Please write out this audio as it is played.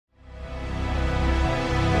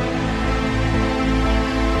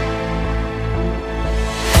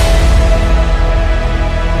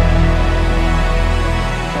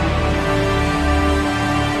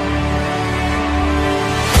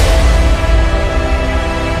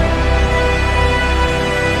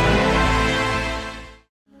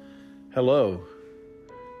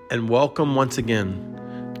and welcome once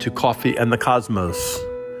again to Coffee and the Cosmos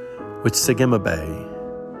with Sigma Bay.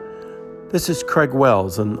 This is Craig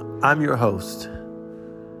Wells, and I'm your host.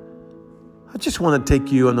 I just want to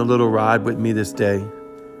take you on a little ride with me this day.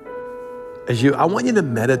 I want you to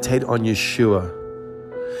meditate on Yeshua.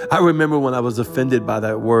 I remember when I was offended by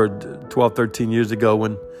that word 12, 13 years ago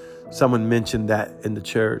when someone mentioned that in the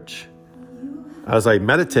church. I was like,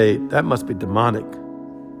 meditate? That must be demonic.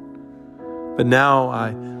 But now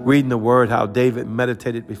I read in the Word how David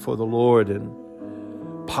meditated before the Lord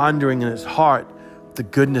and pondering in his heart the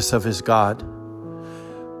goodness of his God.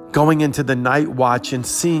 Going into the night watch and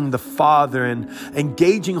seeing the Father and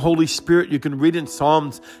engaging Holy Spirit. You can read in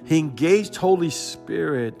Psalms, he engaged Holy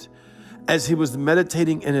Spirit as he was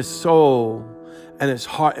meditating in his soul and his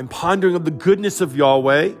heart and pondering of the goodness of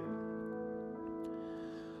Yahweh.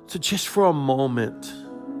 So just for a moment,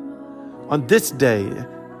 on this day,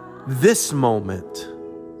 this moment,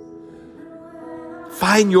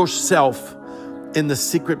 find yourself in the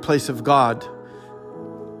secret place of God,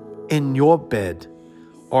 in your bed,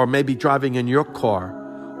 or maybe driving in your car,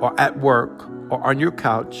 or at work, or on your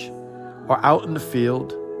couch, or out in the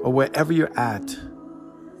field, or wherever you're at.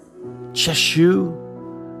 Just you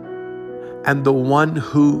and the one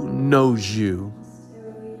who knows you.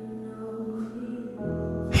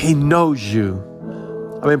 He knows you.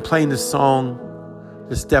 I've been playing this song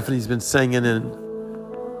that Stephanie's been singing, and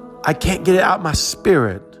I can't get it out of my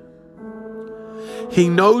spirit. He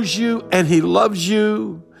knows you and he loves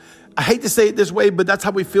you. I hate to say it this way, but that's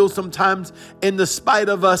how we feel sometimes. In the spite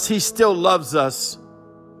of us, he still loves us.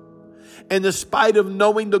 In the spite of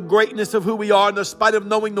knowing the greatness of who we are, in the spite of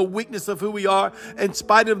knowing the weakness of who we are, in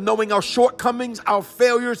spite of knowing our shortcomings, our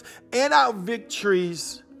failures, and our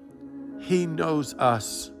victories, he knows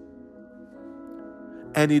us.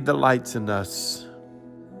 And he delights in us.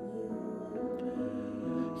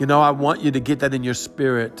 You know, I want you to get that in your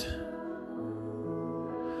spirit,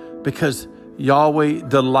 because Yahweh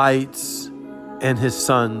delights in his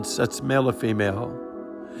sons. That's male or female.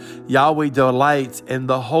 Yahweh delights in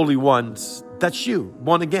the holy ones. That's you,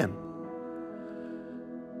 born again.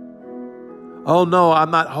 Oh no, I'm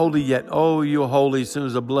not holy yet. Oh, you're holy as soon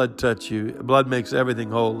as the blood touches you. Blood makes everything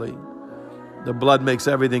holy. The blood makes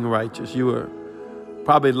everything righteous. You were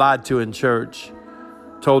probably lied to in church,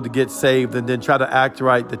 told to get saved, and then try to act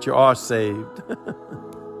right that you are saved.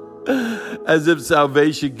 As if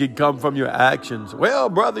salvation can come from your actions. Well,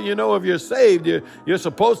 brother, you know, if you're saved, you're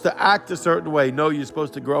supposed to act a certain way. No, you're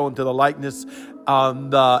supposed to grow into the likeness,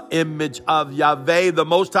 the image of Yahweh, the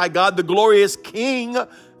Most High God, the glorious King.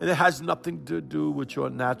 And it has nothing to do with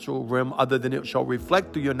your natural realm, other than it shall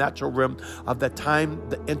reflect through your natural realm of that time,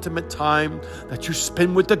 the intimate time that you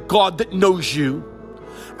spend with the God that knows you.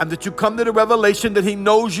 And that you come to the revelation that he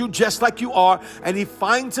knows you just like you are, and he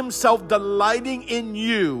finds himself delighting in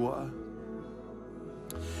you.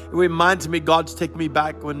 It reminds me, God's taken me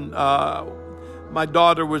back when my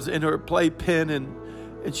daughter was in her playpen,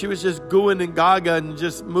 and she was just gooing and gaga and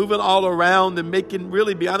just moving all around and making,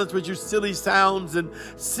 really, be honest with you, silly sounds and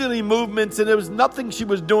silly movements. And there was nothing she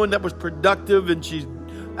was doing that was productive, and she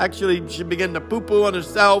began to poo-poo on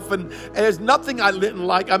herself, and there's nothing I didn't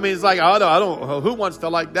like. I mean, it's like, I don't, who wants to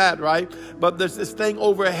like that, right? But there's this thing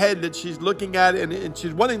overhead that she's looking at, and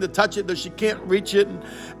she's wanting to touch it, though she can't reach it.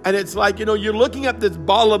 And it's like, you know, you're looking at this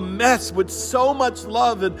ball of mess with so much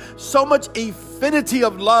love and so much infinity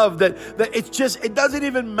of love that it doesn't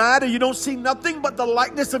even matter. You don't see nothing but the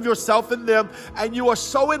likeness of yourself in them, and you are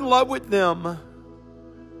so in love with them.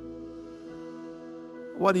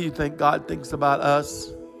 What do you think God thinks about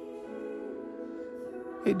us?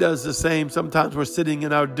 He does the same. Sometimes we're sitting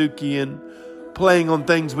in our dookie and playing on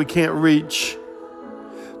things we can't reach,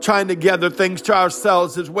 trying to gather things to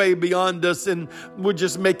ourselves that's way beyond us, and we're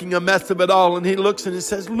just making a mess of it all. And he looks and he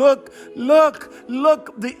says, look,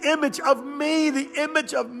 the image of me,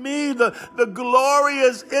 the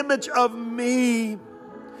glorious image of me.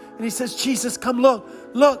 And he says, Jesus, come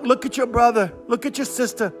look at your brother, look at your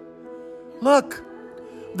sister, look.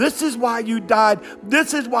 This is why you died.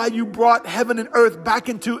 This is why you brought heaven and earth back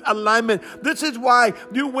into alignment. This is why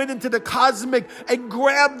you went into the cosmic and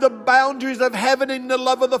grabbed the boundaries of heaven and the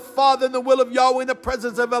love of the Father and the will of Yahweh and the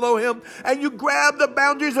presence of Elohim. And you grabbed the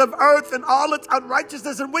boundaries of earth and all its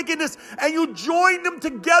unrighteousness and wickedness, and you joined them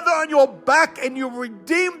together on your back, and you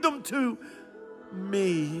redeemed them to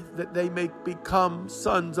me, that they may become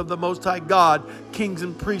sons of the Most High God, kings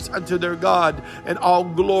and priests unto their God, and all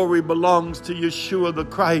glory belongs to Yeshua the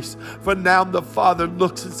Christ. For now the Father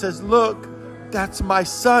looks and says, look, that's my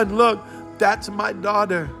son. Look, that's my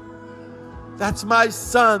daughter. That's my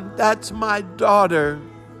son. That's my daughter.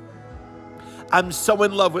 I'm so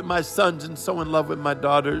in love with my sons and so in love with my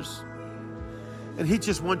daughters. And he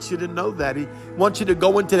just wants you to know that. He wants you to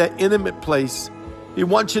go into that intimate place. He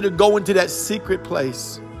wants you to go into that secret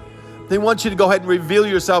place. He wants you to go ahead and reveal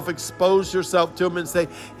yourself, expose yourself to him and say,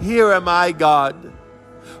 here am I, God.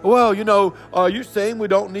 Well, are you saying we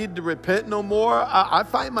don't need to repent no more? I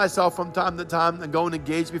find myself from time to time going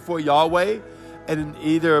engaged before Yahweh, and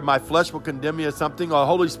either my flesh will condemn me or something, or the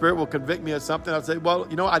Holy Spirit will convict me or something. I'll say, well,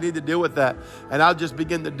 I need to deal with that. And I'll just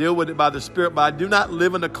begin to deal with it by the Spirit. But I do not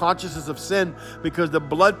live in the consciousness of sin because the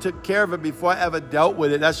blood took care of it before I ever dealt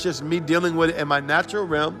with it. That's just me dealing with it in my natural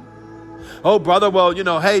realm. Oh, brother, well,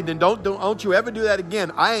 hey, then don't you ever do that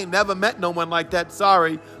again. I ain't never met no one like that.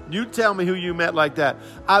 Sorry. You tell me who you met like that.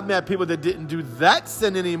 I've met people that didn't do that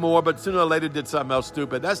sin anymore, but sooner or later did something else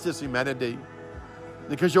stupid. That's just humanity.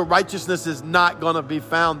 Because your righteousness is not going to be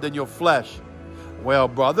found in your flesh. Well,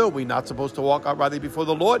 brother, we're not supposed to walk uprightly before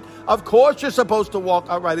the Lord. Of course you're supposed to walk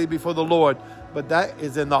uprightly before the Lord. But that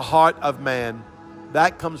is in the heart of man.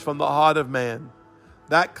 That comes from the heart of man.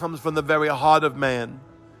 That comes from the very heart of man.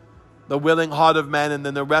 The willing heart of man, and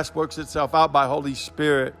then the rest works itself out by Holy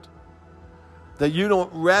Spirit. That you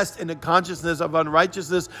don't rest in the consciousness of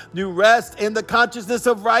unrighteousness. You rest in the consciousness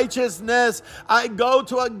of righteousness. I go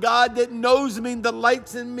to a God that knows me and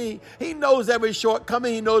delights in me. He knows every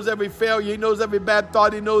shortcoming. He knows every failure. He knows every bad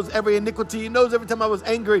thought. He knows every iniquity. He knows every time I was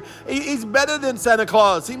angry. He's better than Santa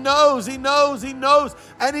Claus. He knows.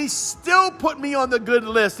 And he still put me on the good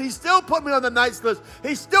list. He still put me on the nice list.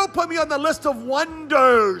 He still put me on the list of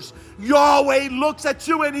wonders. Yahweh looks at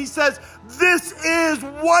you and he says, this is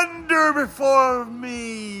wonder before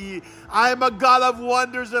me. I am a God of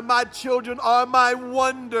wonders and my children are my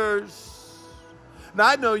wonders. Now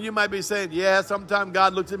I know you might be saying, yeah, sometimes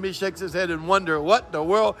God looks at me, shakes his head and wonder, what the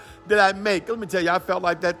world did I make? Let me tell you, I felt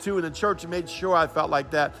like that too in the church and made sure I felt like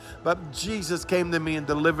that. But Jesus came to me and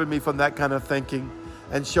delivered me from that kind of thinking,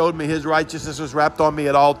 and showed me his righteousness was wrapped on me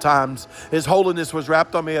at all times. His holiness was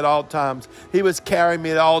wrapped on me at all times. He was carrying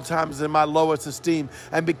me at all times in my lowest esteem.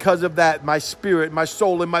 And because of that, my spirit, my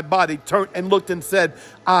soul, and my body turned and looked and said,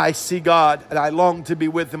 I see God, and I long to be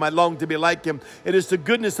with him. I long to be like him. It is the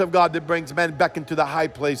goodness of God that brings men back into the high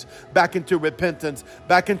place, back into repentance,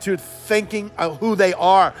 back into thinking of who they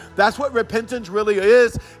are. That's what repentance really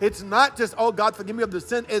is. It's not just, oh, God, forgive me of the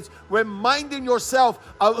sin. It's reminding yourself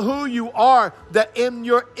of who you are, that in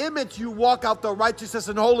your image you walk out the righteousness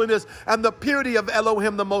and holiness and the purity of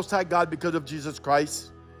Elohim, the Most High God, because of Jesus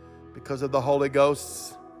Christ, because of the Holy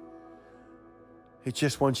Ghost. He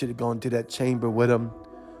just wants you to go into that chamber with him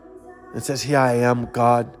and says, here I am,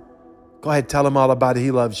 God. Go ahead, tell him all about it.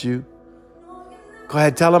 He loves you. Go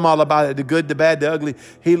ahead, tell him all about it. The good, the bad, the ugly.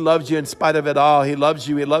 He loves you in spite of it all. He loves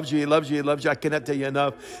you. He loves you. He loves you. He loves you. I cannot tell you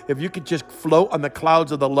enough. If you could just float on the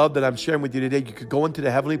clouds of the love that I'm sharing with you today, you could go into the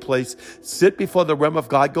heavenly place, sit before the realm of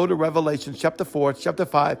God, go to Revelation chapter 4, chapter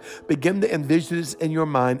 5, begin to envision this in your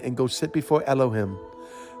mind and go sit before Elohim.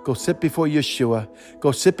 Go sit before Yeshua.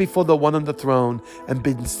 Go sit before the one on the throne and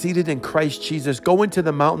be seated in Christ Jesus. Go into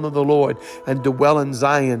the mountain of the Lord and dwell in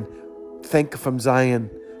Zion. Think from Zion.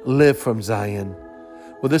 Live from Zion.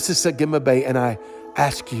 Well, this is Sagima Bay, and I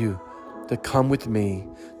ask you to come with me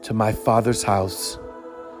to my Father's house,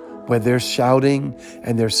 where there's shouting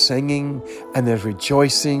and there's singing and there's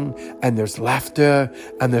rejoicing and there's laughter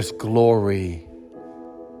and there's glory.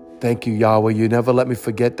 Thank you, Yahweh. You never let me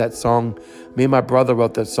forget that song. Me and my brother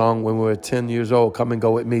wrote that song when we were 10 years old. Come and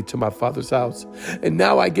go with me to my Father's house. And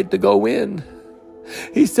now I get to go in.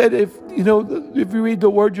 He said, if you read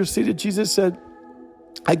the word, you'll see that Jesus said,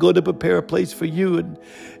 I go to prepare a place for you. And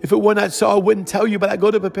if it were not so, I wouldn't tell you, but I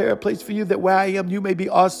go to prepare a place for you, that where I am, you may be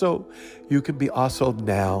also. You can be also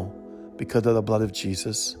now because of the blood of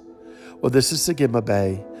Jesus. Well, this is Sagima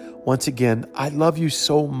Bay. Once again, I love you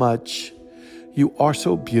so much. You are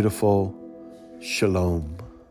so beautiful. Shalom.